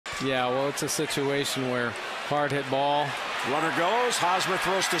Yeah, well, it's a situation where hard hit ball. Runner goes. Hosmer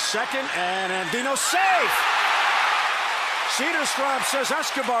throws to second, and Andino safe. Cedarstrom says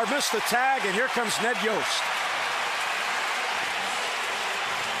Escobar missed the tag, and here comes Ned Yost.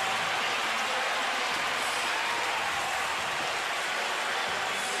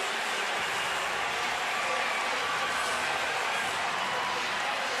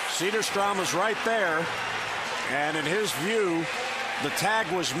 Cedarstrom was right there, and in his view, the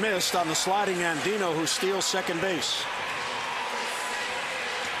tag was missed on the sliding Andino, who steals second base.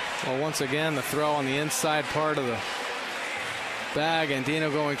 Well, once again, the throw on the inside part of the bag.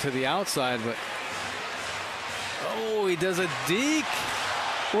 Andino going to the outside, but oh, he does a deke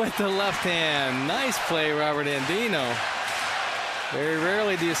with the left hand. Nice play, Robert Andino. Very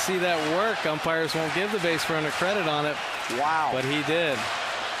rarely do you see that work. Umpires won't give the base runner credit on it. Wow. But he did.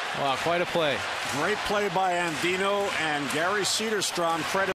 Wow, quite a play. Great play by Andino, and Gary Cedarstrom credit.